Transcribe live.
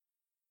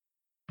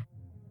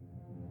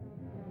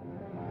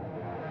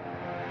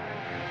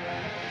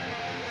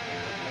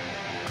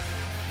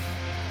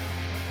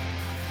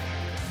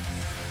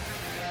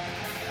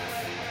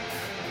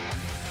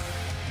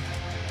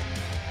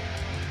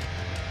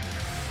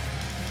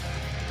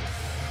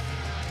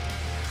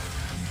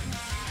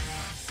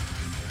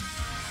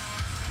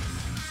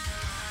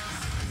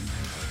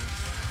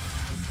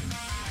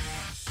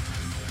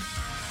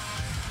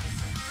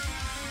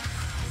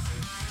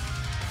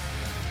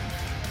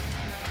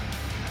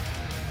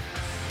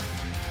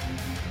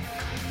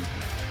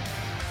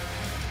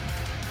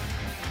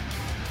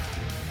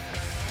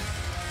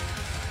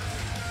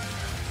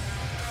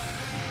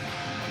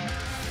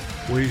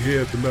We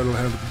here at the Metal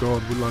Hand of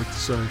God would like to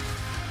say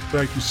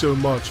thank you so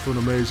much for an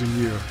amazing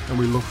year, and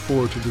we look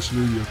forward to this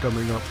new year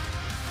coming up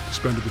to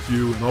spend it with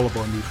you and all of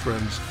our new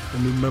friends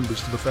and new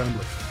members to the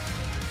family.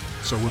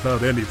 So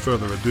without any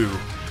further ado,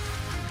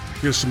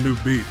 here's some new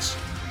beats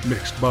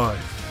mixed by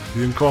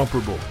the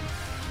incomparable,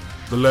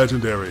 the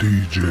legendary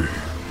DJ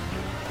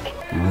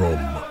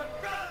RumGUY.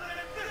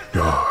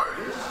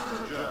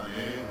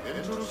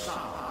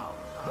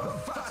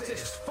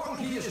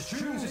 Funkiest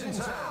tunes in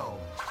town.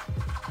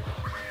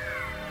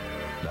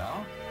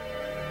 Now,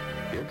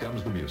 here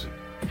comes the music.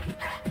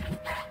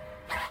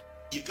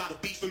 You got a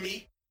beat for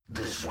me?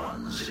 This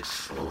one's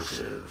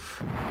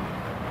explosive.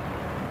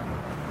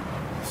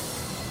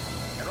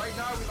 And right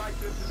now we'd like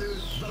to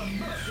introduce the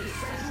most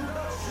essential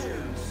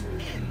tunes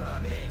in the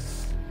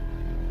mix.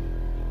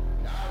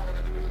 Now we're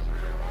going to do this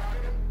really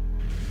wide.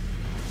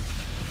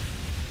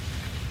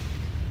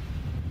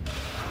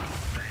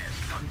 Fast,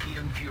 funky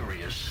and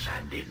furious,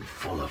 and in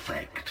full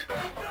effect.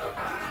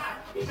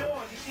 You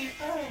see,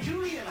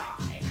 Julie and I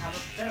have a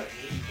very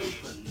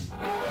open...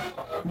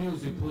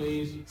 Music,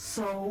 please.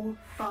 Soul,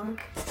 funk,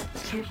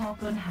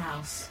 hip-hop and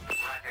house.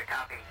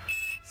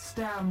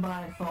 Stand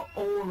by for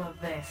all of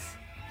this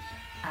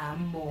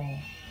and more.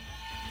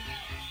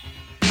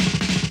 So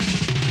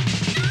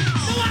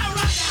I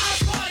rock the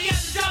house party at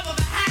the drop of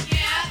a hat,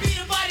 yeah. Beat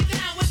a body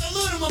down with a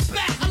loot in my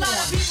back. A lot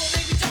of people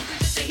may be jumping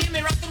just to hear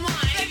me rock the mic.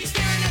 They be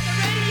staring at the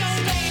radio,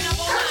 staying up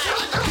all night.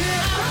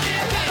 I'm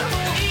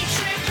champagne, eat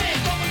champagne,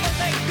 going the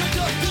lake, good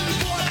to do the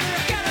water.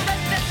 Got a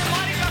rest at the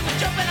Mardi Gras for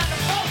jumping on the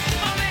boat.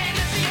 My man,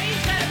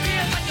 MCA's got a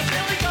beard like a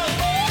Billy Goat.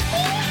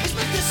 It's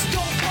the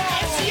disco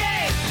ball. MCA,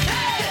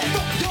 hey,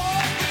 the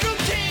dog,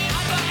 routine,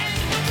 I'm the end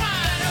of the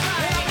rhyme.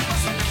 And I'm a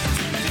sucker for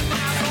teams in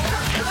my soul.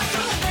 I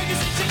throw the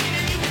burgers and chicken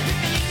and you be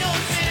picking your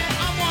nose, man.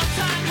 I'm on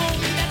time,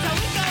 homie, that's how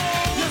it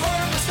goes. You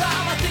heard of my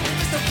style, I think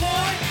it's the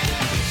boy.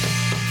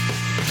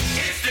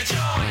 It's the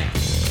joint.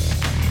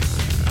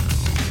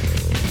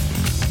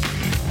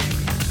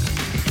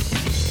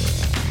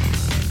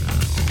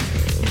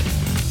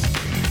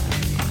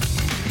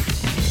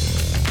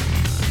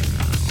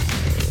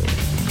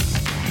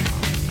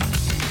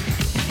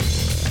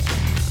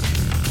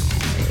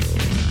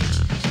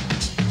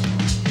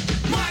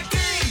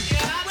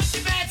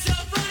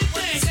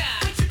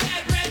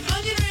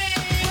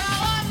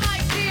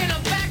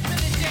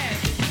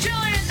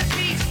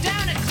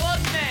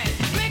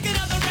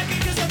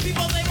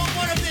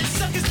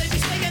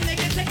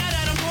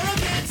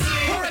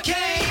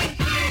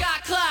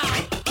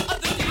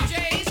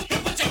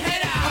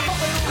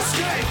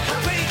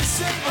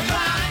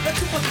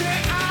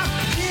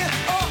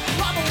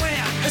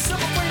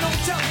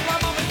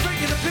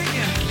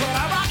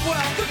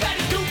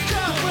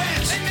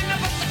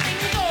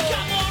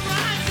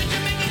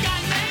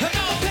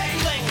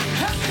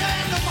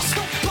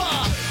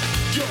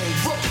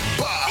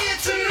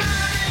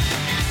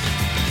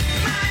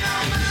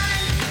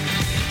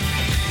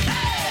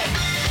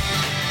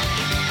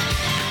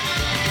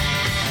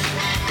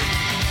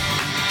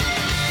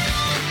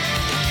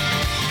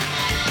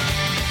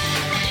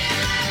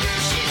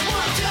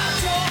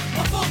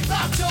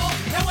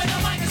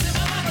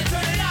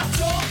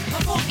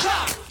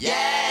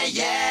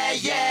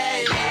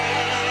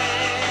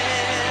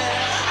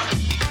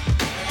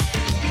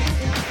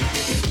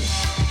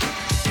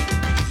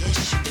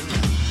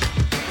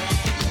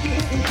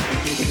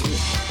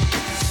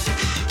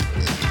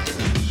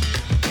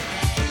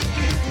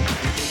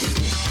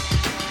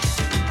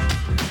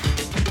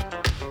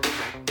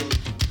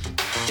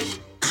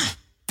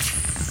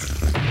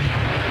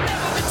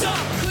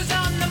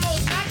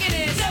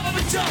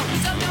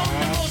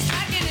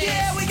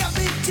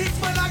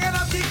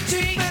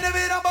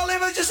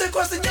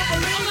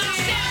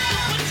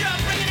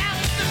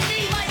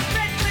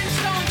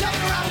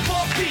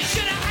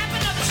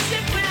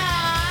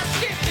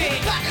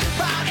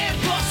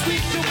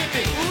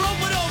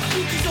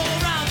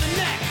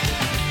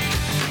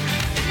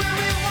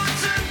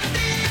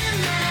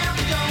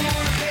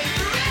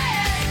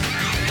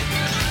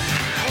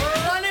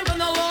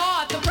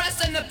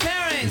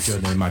 Is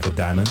your name Michael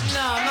Diamond?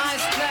 No,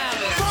 nice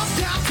Travis. From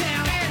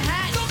downtown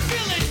Manhattan, the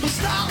village, my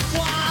style is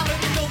wild, and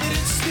you know that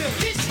it's still.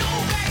 It's no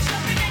back,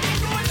 something that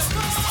ain't going to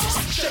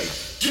fall. Shake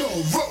your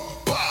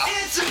robot.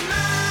 It's a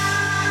night.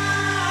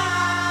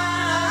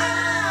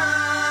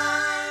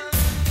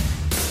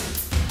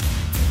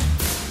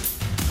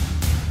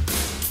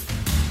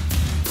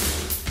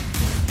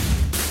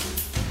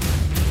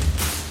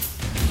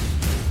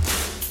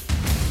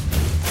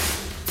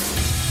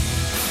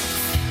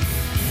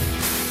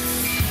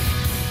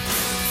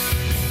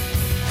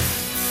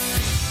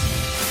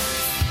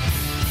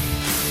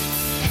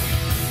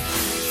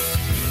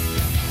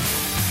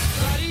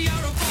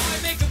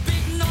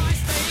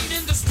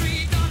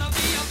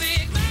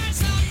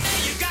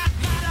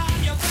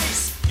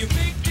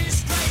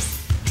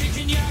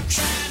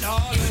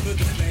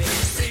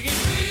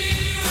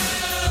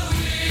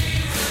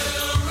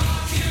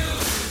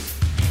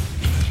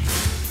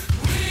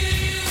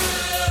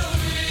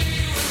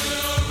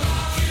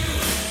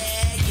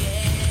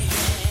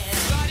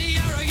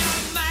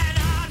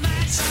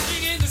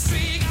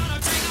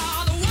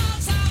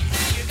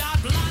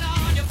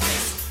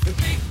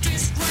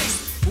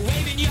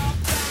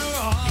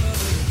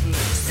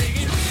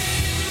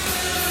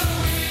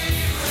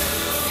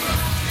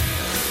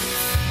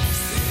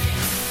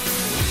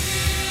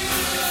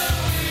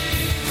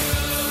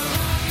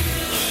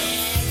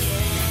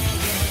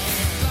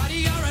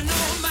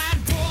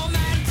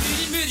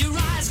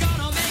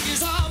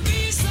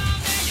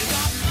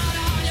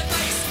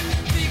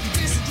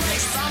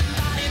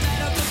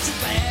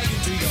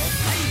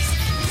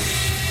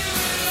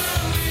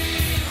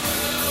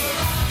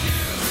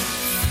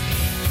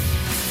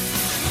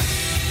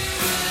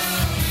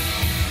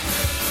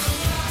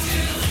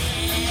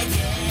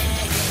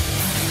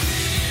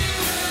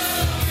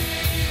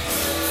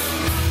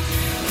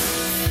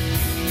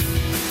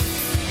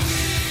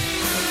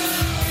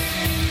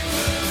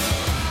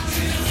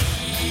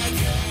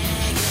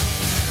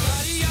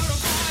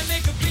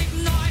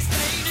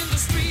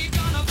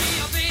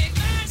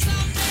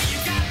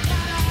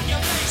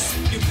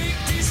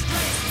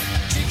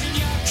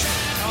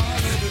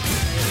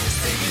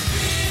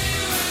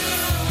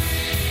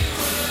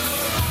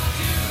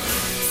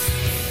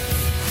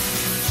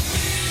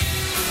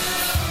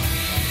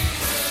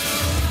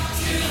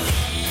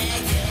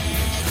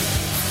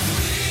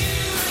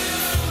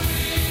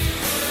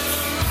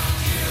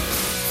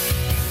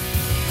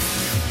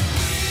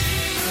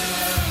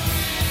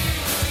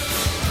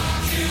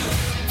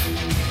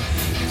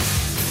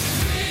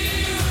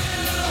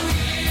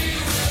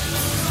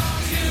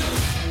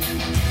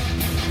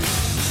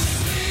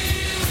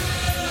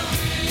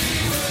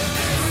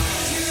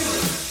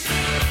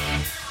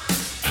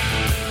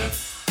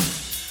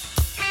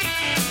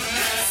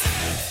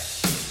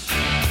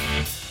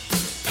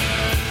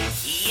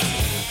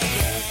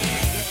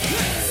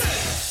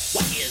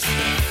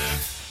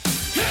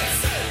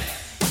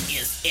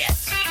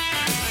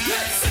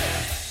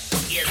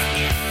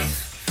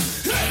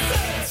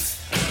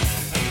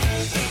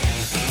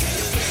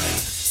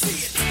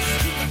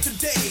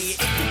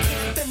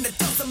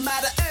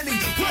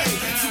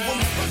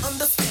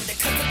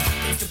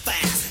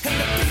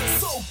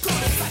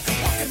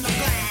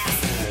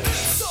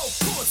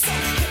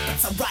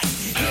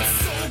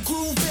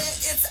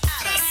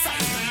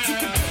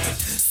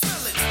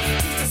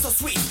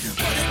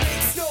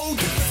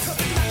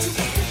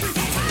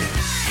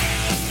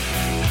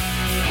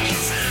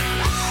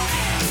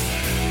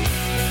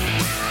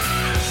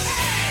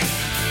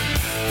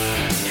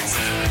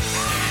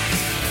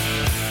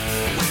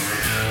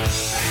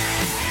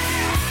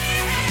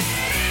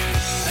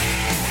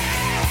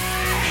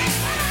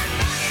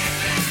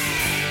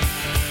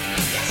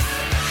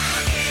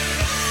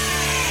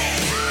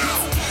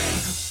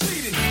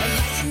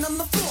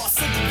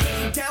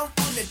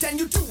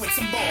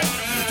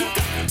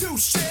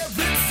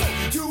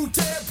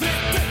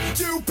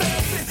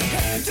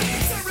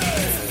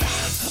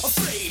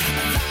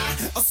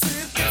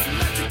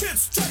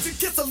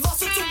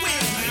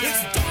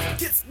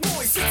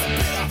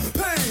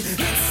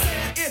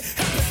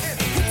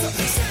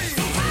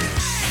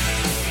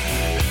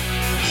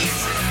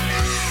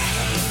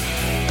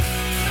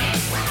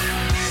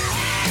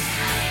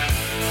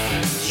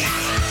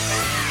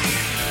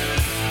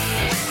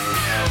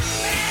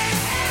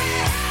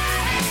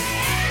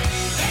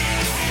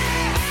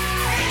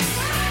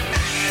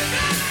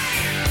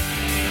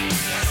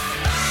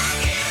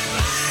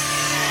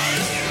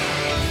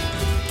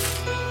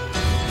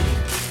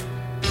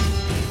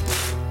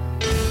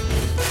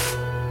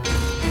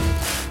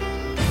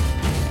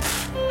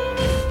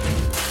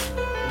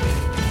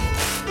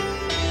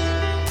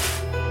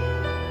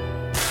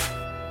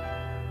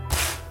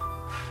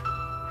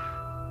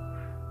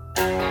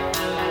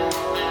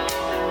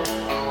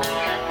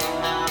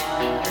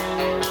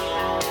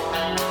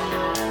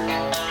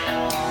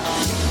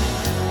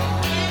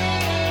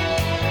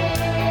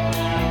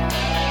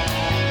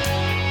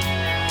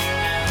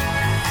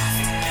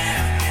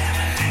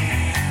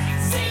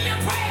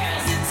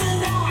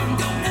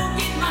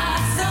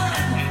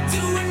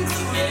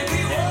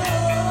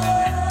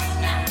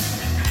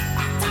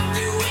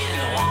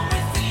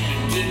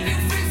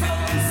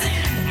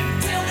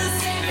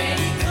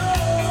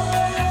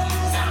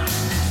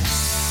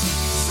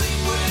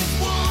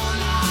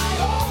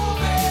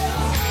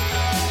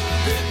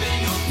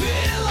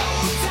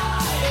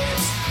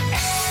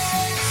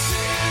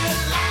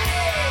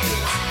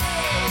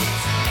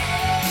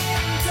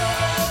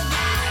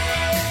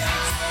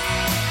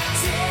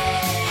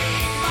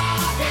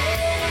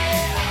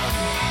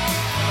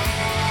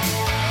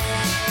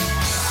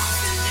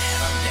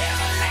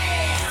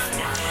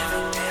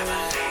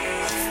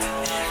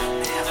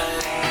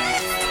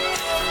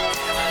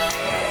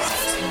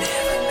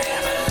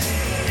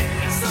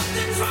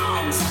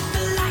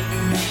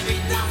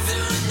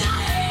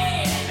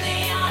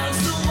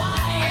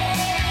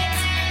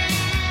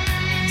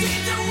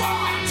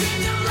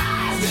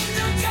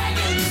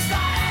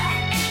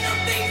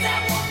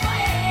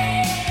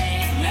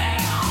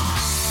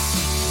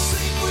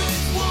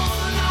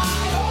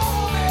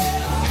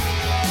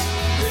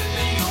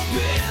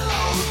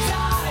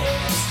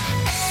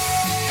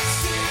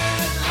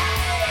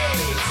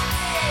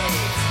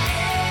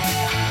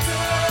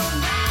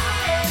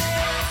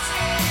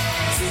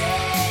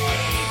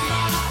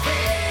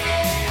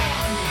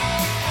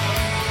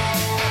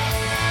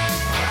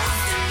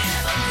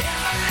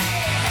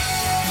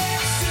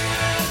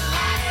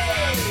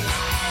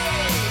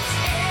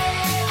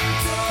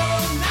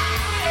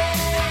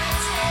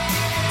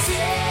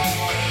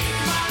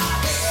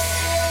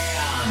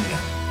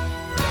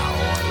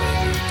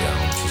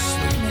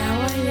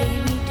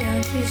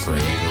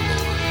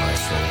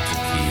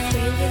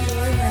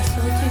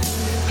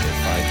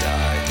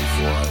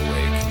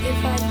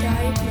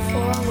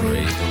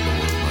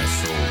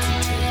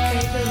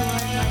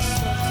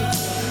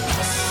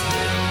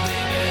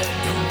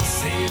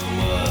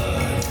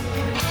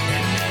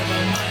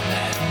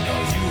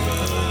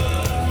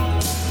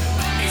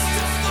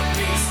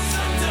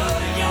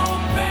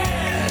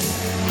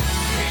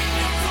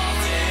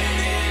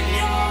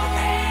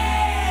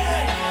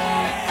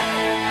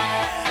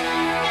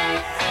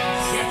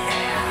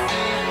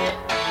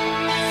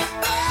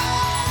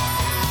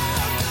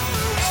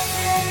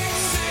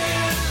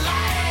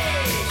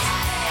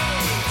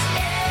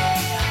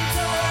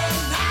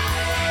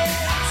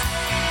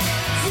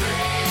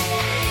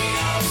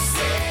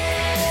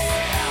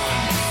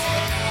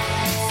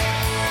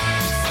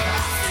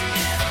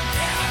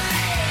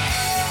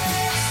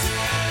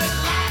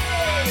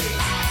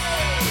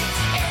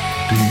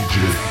 DJ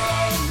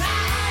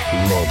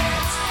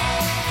RumGUY.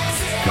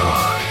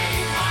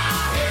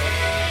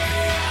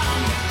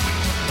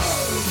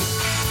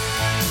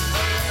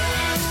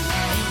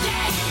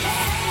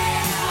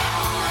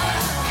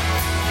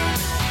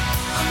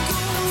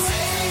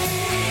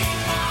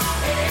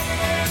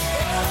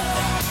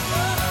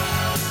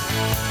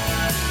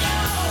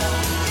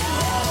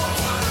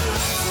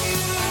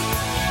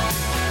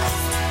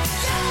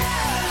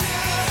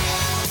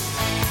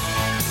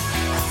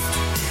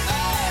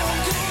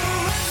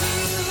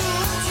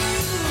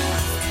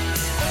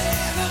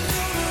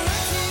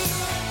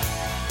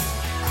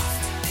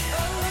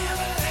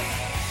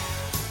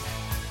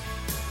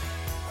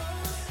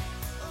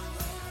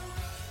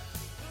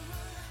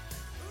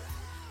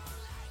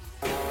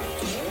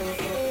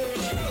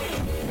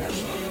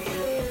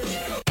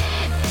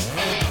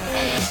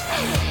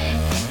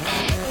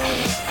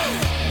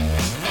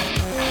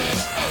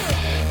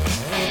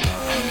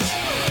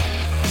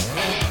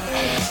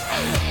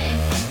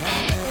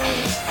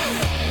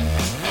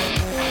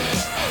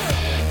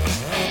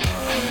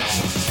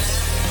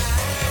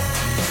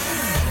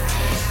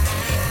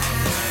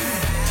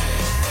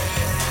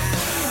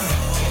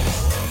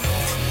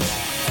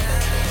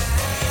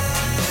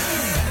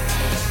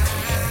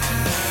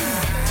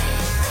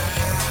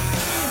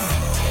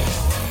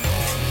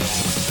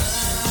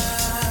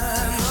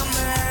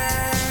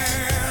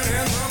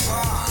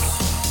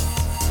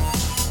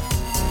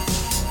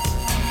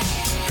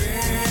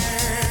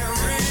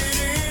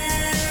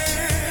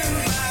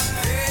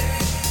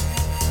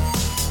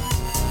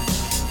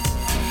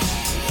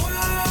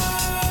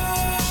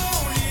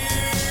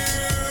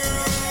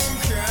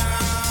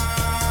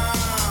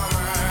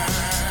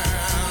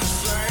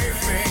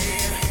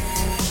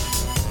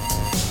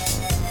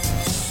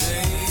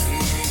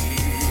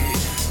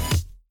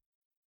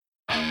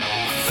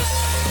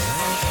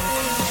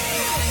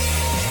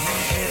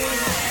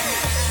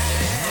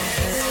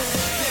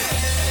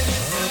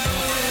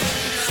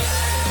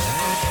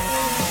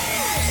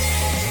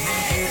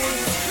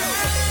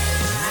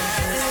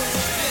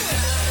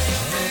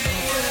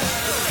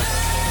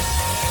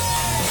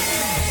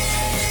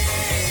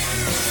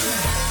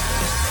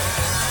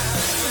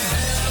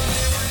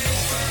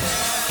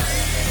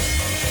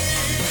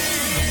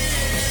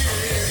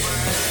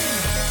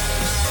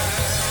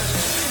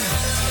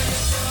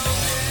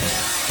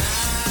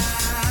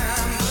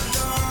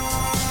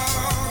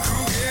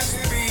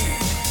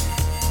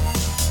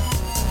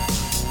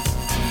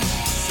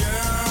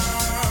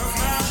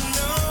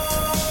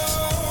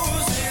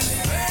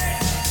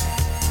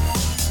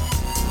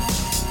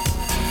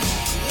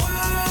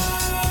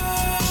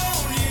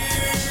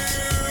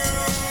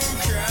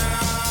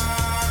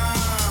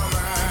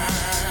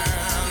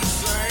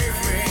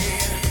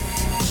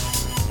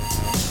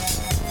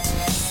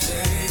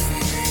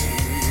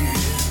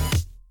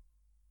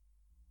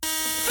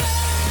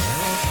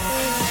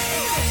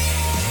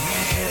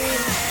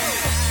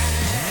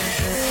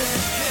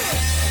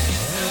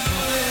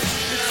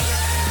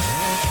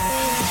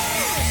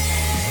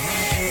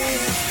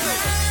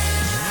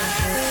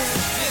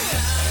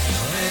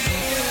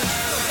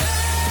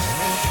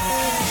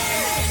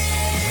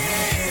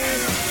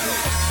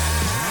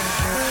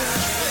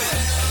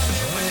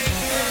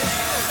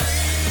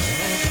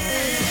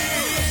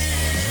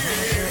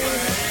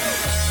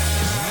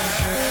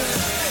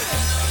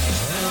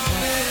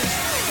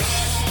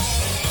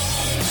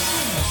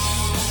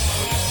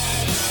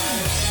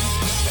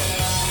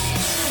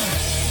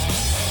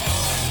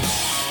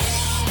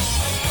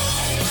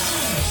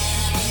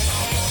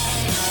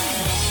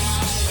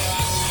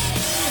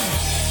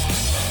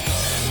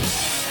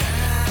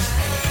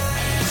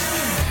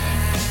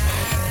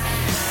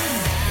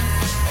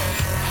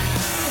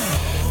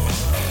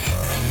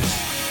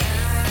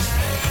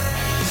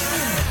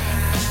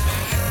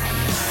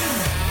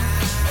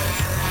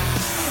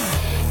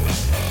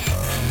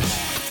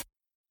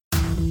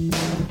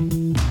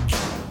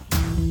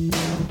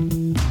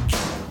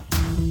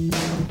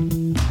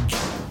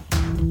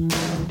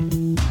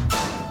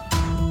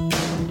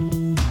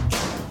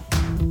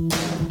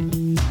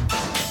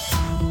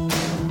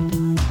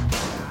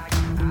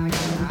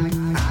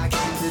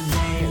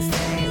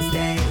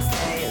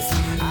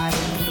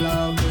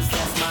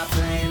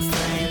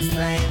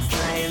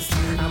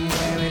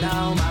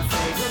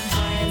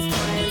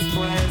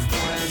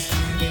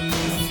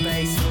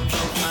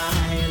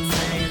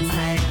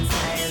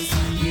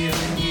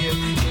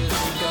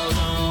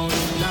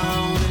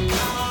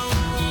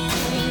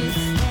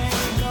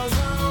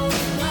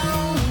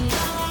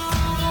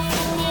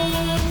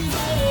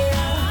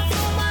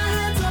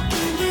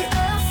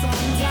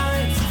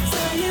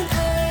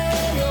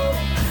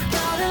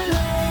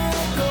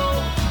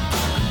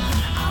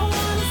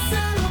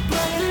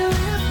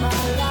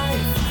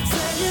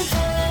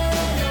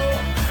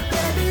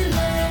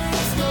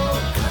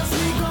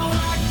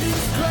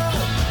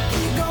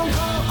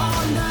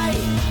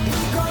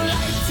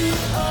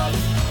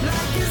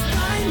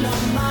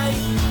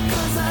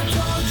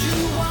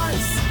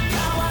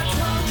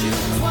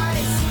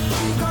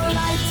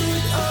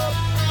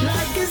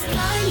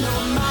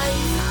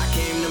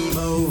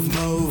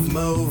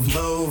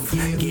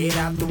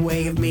 the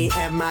way of me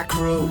and my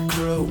crew.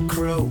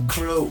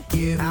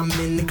 Yeah, I'm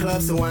in the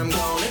club, so I'm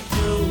gonna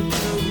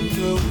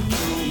do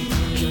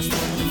just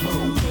what the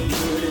phone came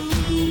through to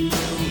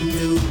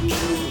do.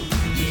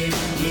 Yeah,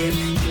 it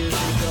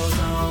goes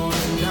on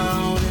and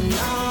on and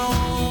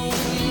on.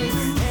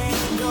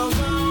 It goes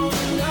on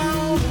and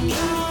on and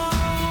on.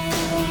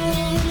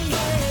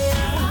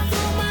 Yeah, I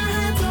throw my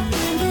hands up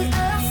in the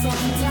air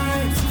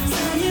sometimes,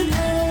 saying,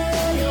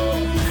 hey, yo,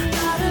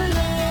 gotta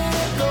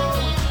let go.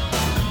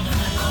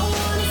 I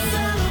wanna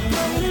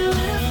celebrate and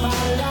live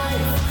my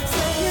life,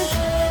 saying,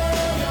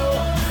 hey, yo,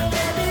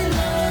 baby,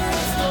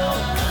 let's go.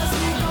 'Cause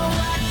we gon'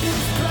 rock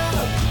this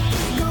club,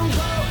 we gon'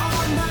 go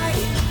all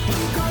night,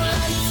 we gon'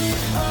 light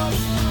it up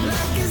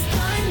like it's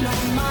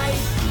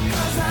dynamite.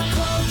 'Cause I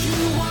told you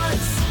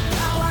once,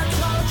 now I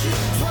told you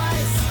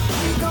twice,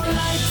 we gon'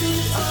 light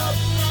it up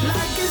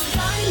like it's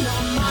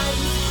dynamite.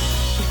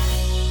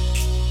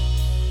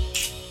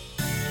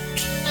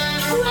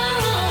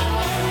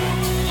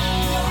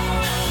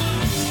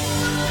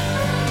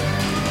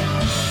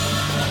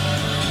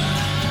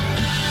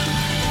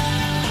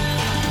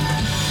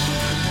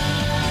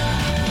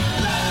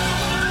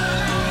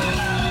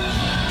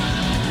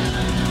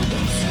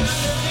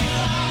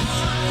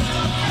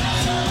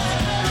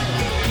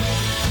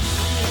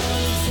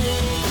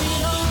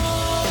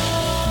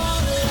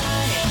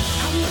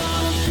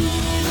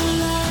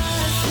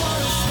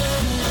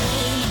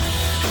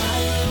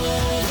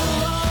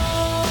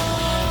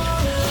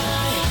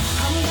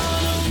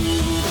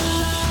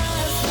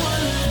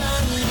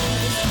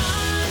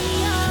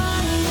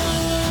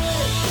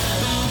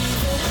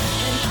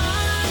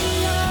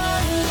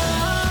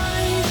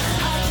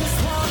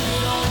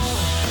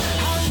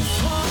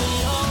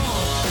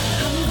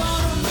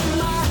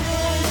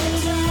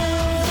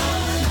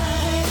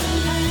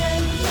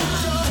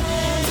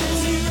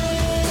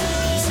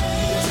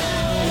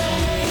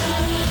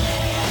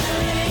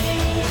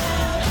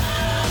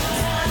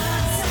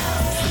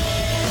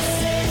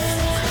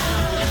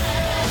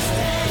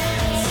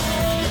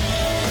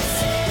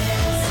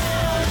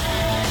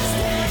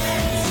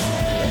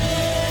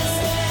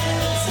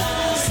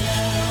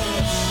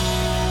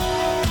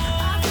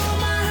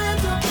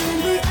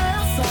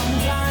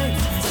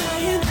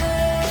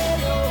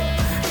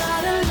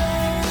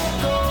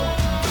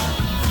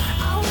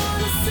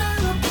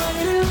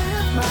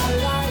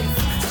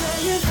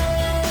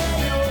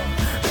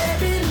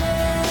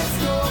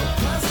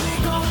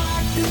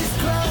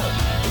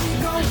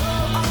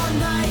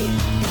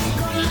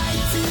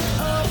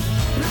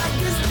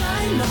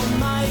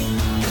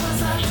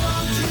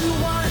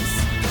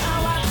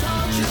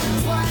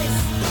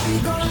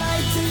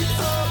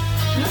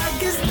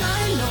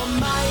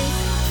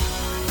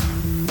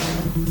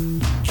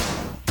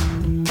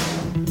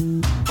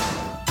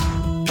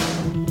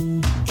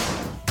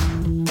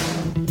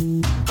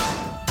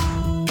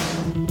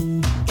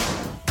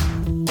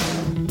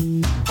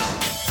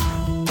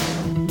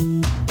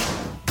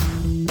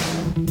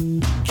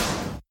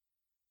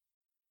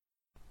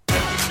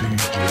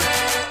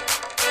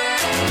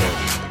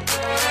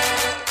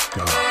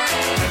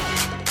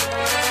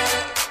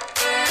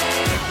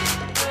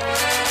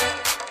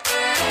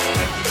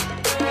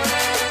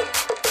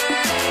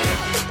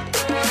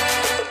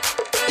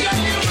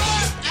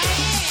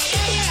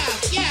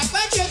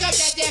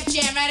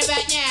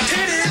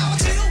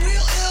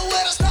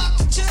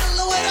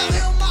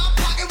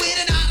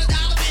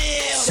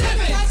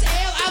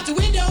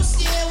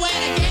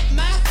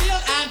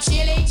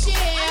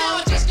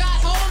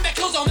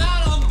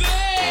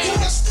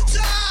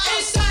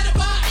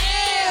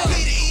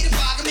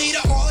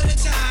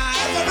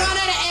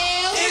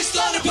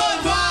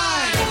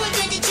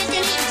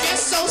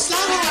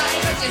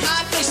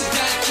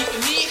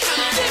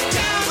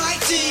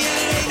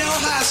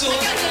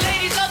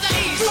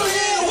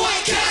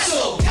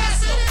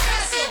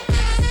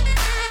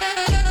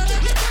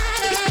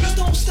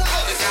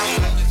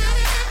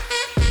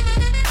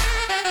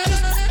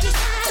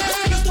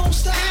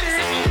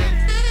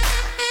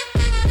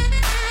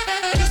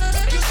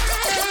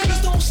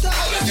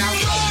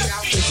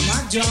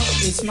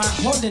 It's my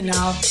holding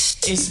now,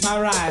 it's my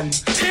rhyme.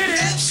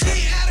 MC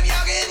Adam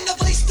Young in the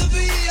place to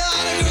be.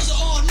 All the girls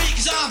are on me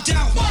 'cause I'm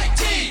down with Mike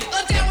D.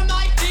 I'm down with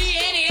Mike D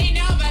and it ain't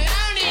no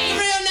baloney.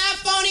 Real not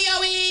phony,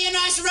 OE and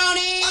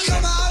rice-a-roni. I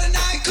come out at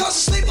night 'cause I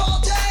sleep all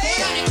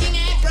day. I'm the king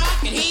at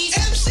rock and he's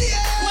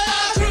MCA. Well,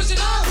 I'm cruising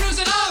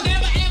on,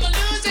 never ever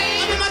losing.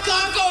 I'm in my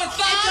car, I'm going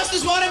fast, just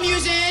is what I'm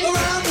using.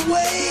 Around the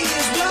way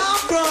is where I'm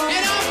from.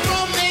 And I'm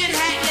from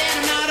Manhattan and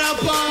I'm not a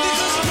bum.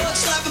 Because I'm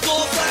much like a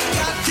bullfrog,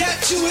 got that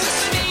to it.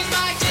 My name's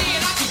Mike D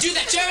and I can do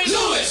that Jerry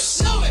Lewis.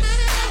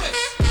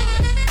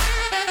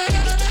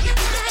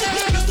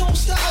 Just don't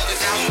stop.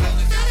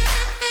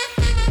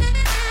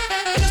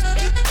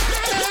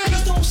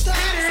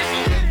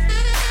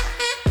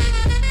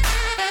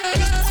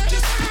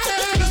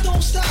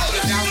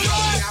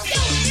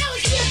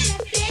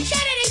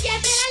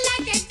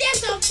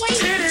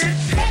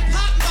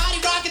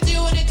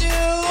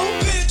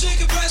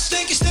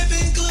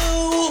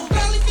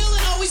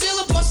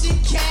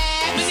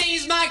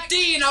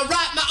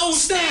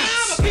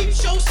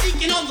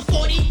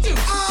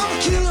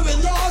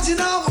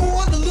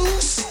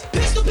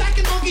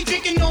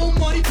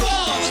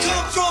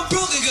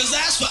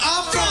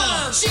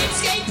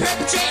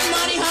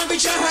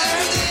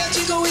 Every day I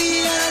drink a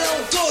weed and I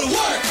don't go to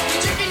work. You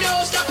trip your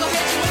nose, stuck a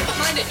head, you went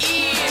behind the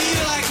ear. You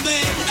like me,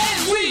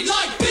 And we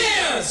like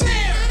beers.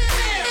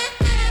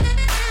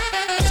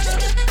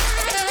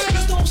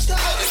 just don't stop.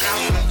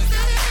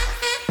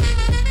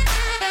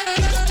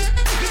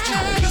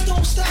 Just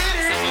don't stop.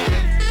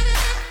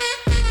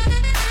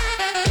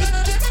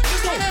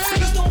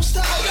 Just don't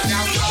stop.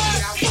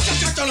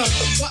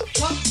 What?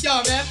 Yo,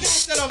 man,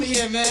 pass that over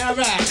here, man. All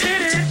right.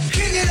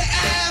 King of the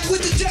ab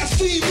with the deaf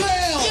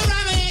female. Here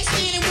I'm an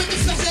standing with the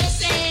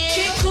success and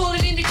keep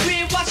cooling in the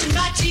crib, watching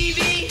my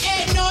TV.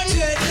 And Naughty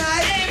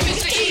Tonight, and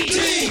Mr. E.T.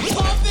 E.T.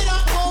 Pump it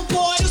up,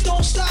 homeboy. just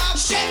don't stop.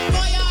 Check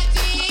my ID.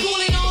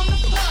 Cooling on the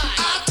pot.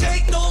 I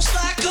take no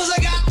slack cause I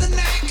got the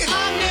knack.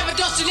 I'm never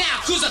dusting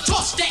out, cause I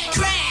toss that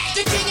crack.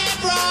 The King and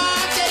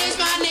Brock, that is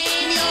my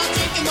name. You're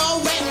drinking more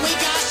when we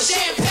got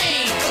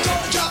champagne. I'm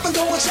going dropping,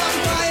 going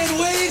shopping, buying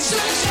wigs.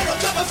 Shut up,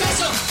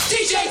 Professor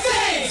DJ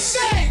Face.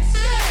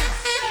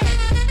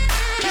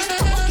 Just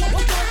don't stop.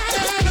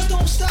 Just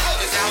don't stop.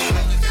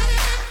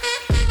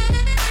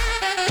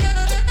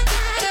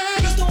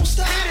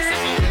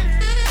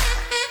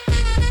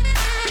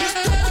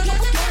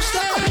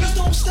 Just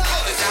don't stop.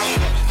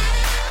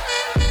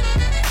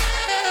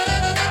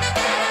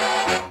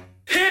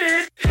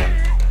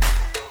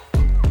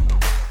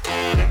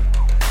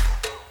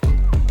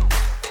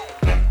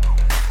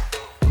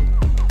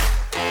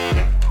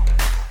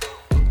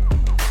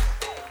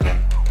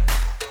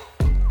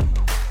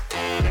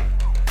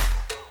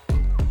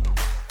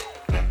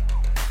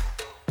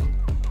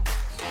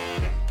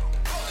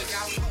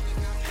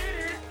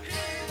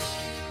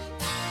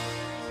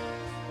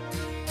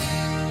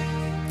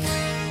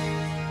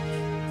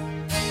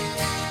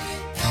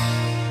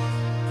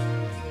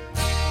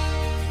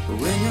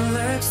 When your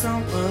legs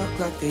don't work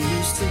like they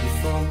used to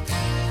before,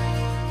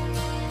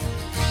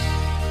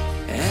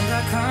 and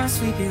I can't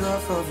sweep you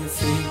off of your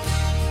feet,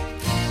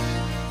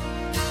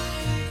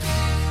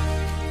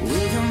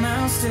 will your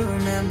mouth still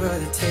remember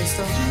the taste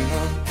of my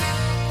love?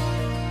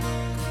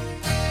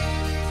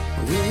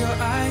 Will your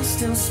eyes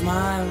still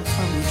smile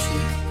from your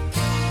cheek?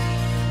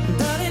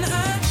 Darling,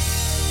 I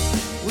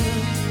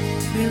will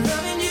be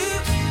loving you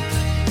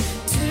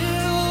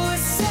till we're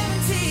 70.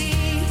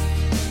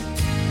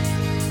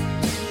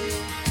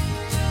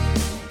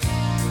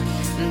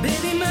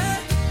 Baby, my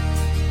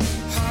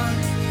heart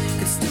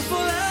could still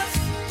fall out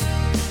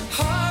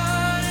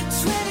hard at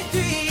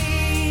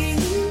 23.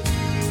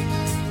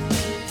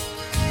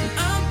 And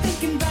I'm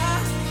thinking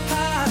about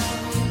how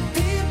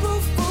people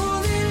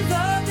fall in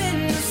love in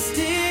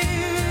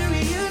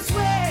mysterious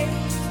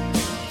ways.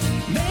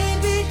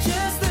 Maybe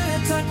just the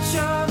touch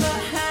of a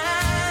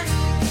hand.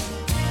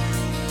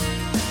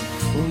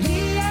 Well, me,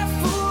 I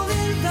fall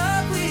in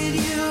love with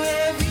you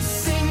every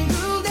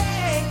single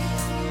day.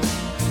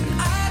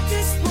 I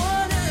just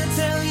wanna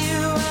tell you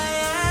I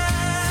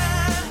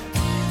am.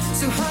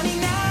 So honey,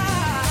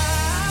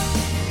 now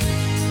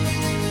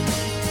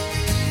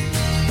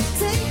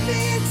take me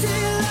into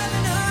your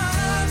loving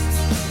arms.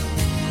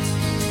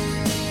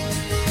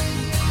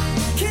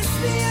 Kiss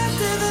me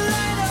under the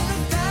light of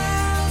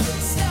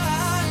 1,000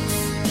 stars.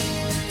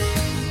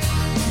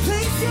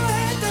 Place your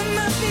head on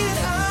my beat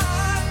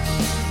heart.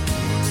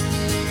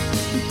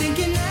 I'm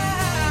thinking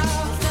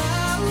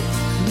now,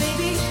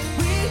 maybe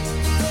we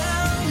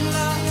found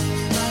love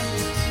right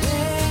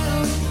where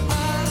we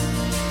are.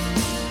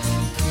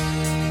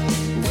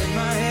 When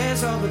my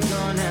hair's all but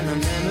gone and the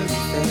memory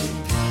fades,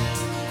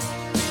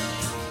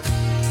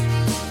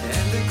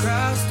 and the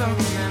crowds don't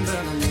remember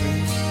my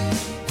name.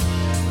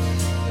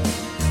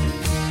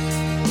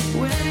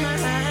 When my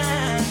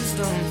hands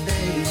don't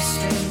fade,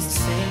 strings the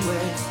same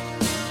way.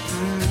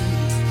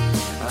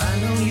 I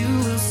know you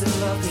will still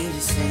love me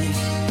the same.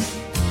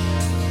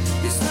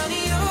 'Cause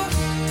honey, your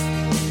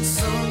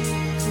soul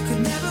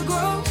could never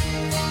grow.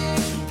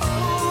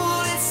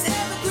 Oh, it's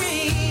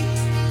evergreen.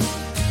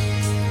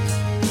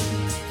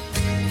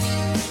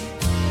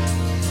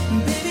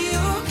 Baby,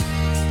 your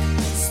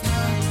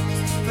smile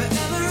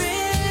forever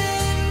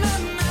in my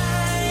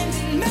mind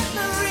and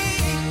memory.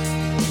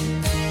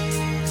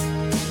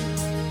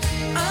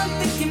 I'm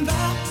thinking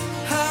about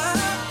how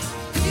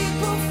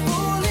people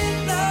fall in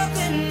love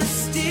in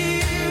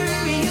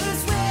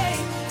mysterious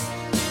ways.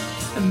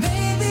 And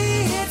maybe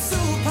it's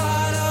all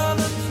part of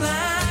a plan.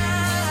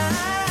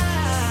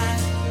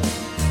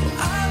 Well,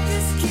 I'll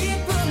just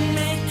keep on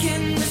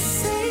making the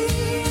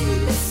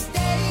same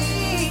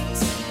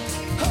mistakes,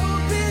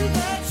 hoping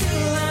that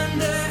you'll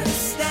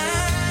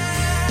understand.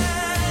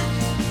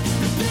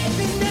 But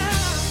baby,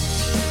 now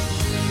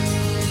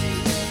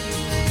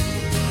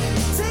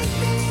take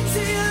me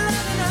into your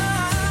loving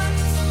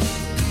arms.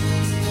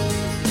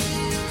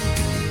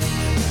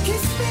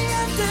 Kiss me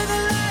under the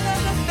light of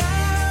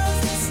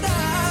 1,000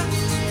 stars.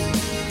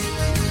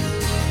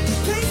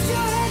 Place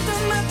your head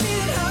on my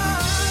beat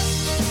heart.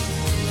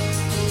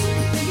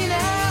 Thinking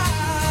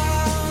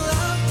out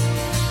loud,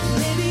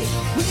 maybe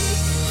we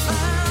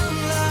found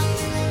love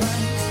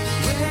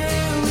right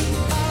where we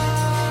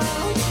are.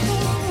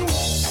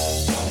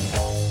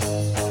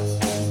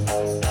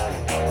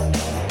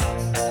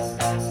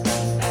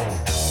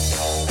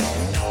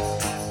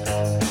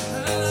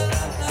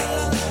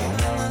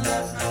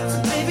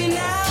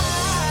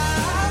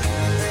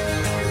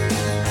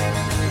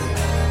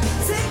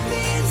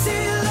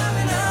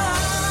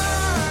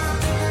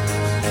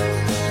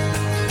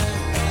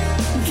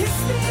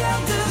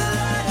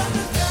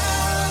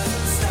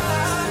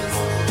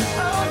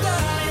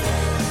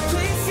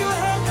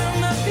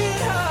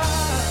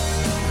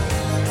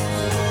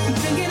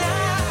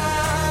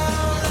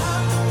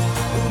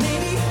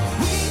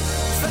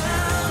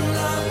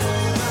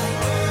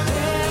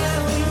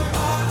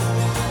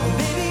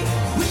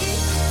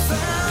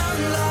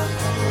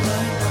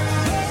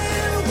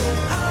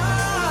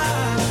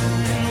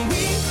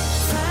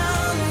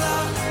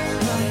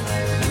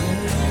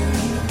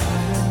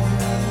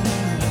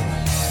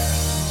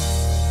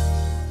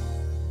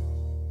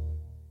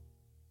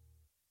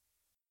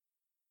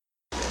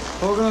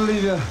 We're going to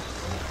leave you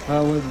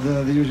with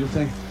the usual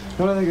thing.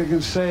 The only thing I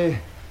can say,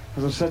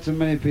 as I've said to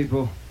many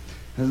people,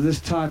 is this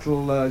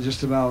title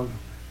just about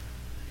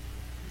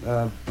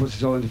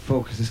puts it all into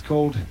focus. It's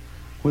called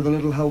With a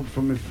Little Help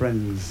from My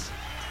Friends.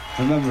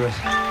 Remember it.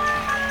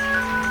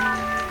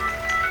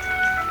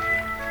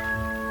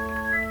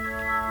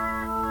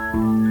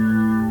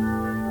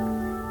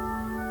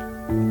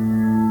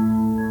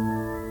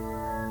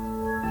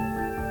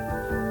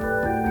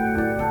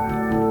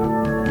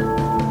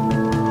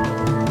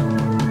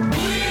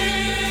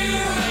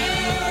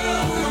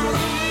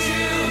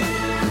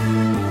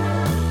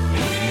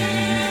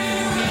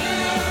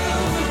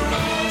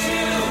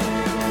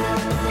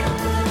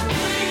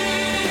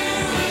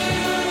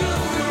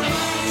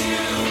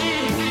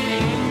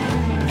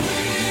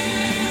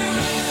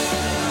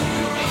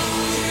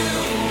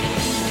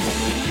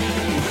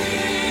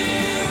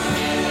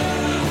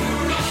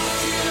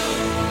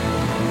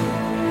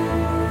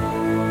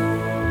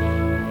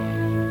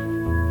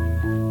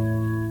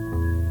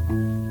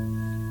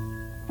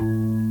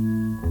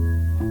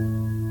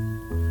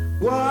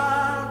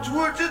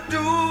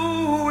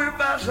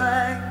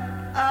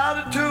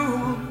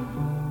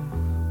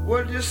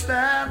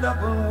 Stand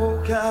up and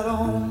walk out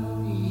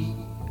on me.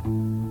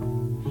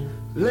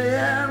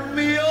 Lend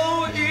me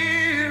your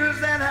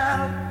ears and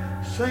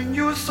I'll sing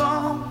you a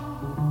song.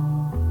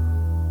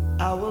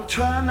 I will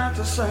try not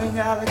to sing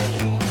out of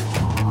key.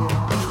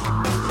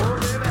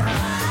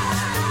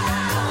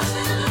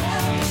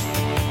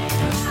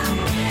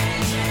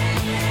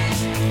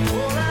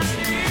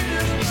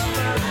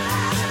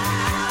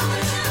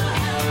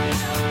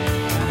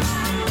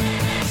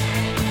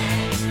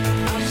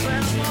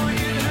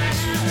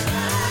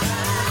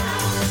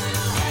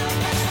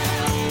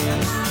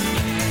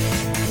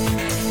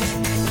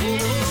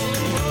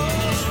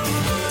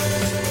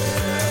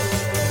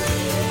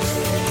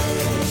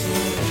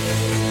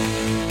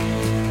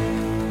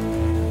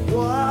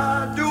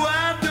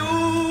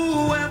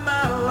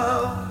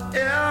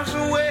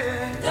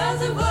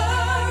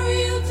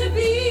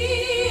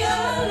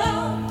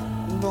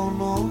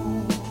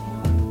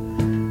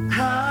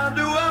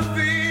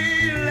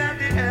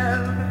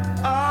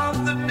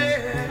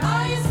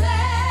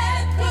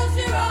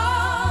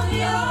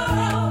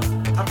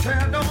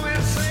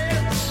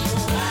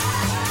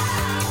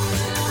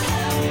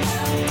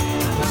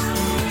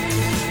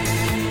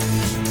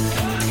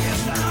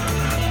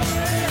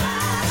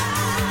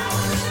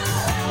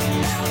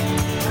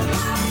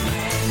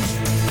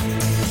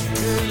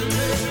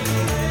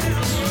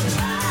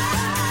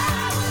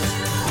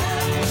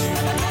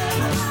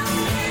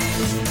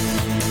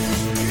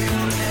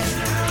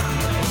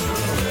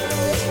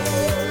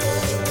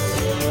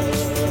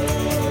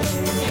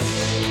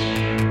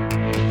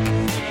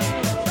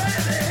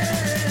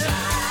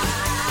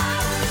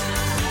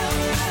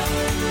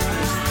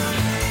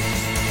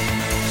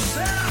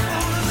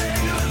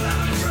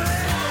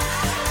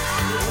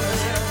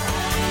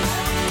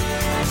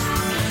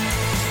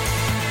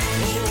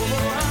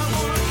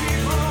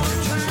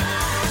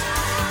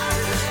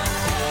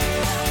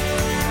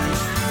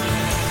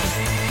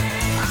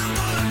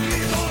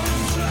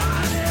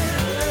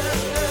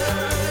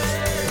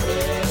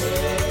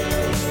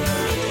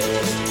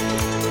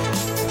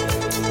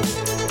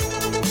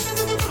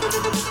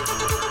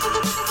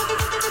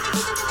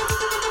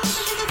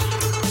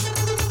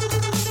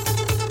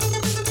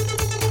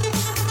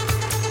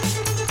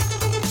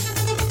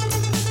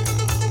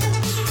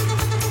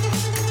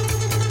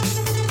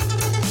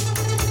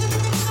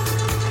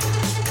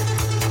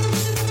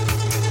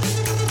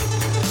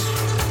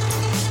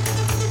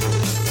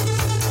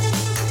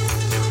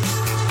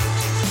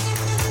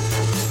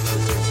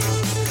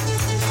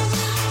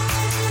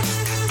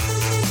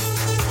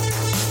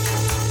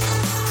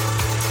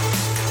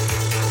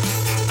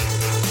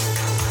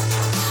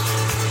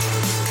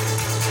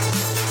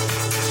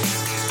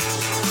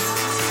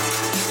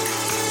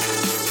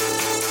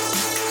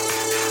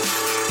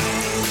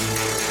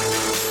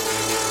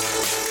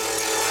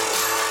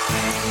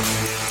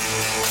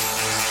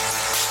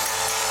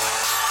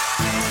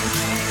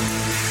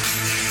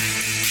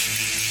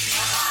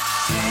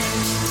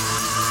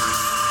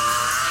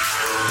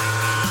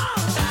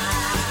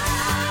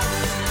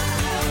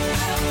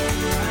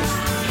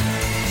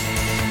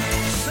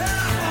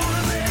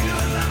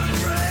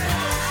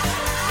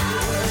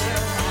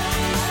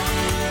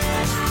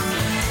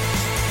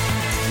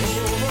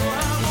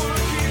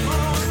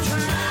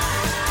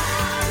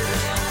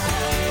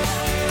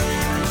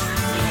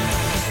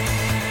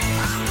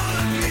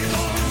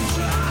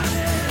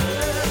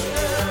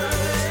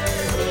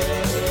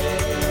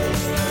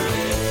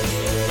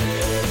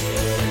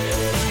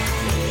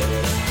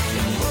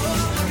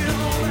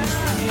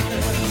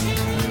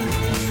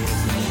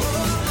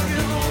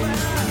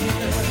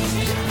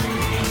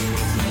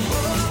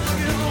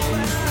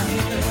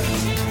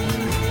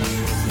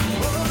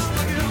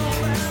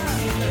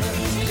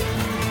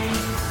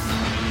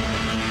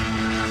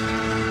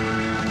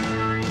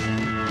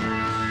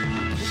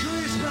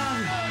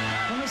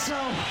 So,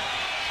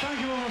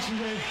 thank you very much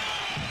indeed.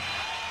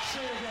 See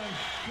you again.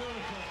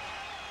 Beautiful.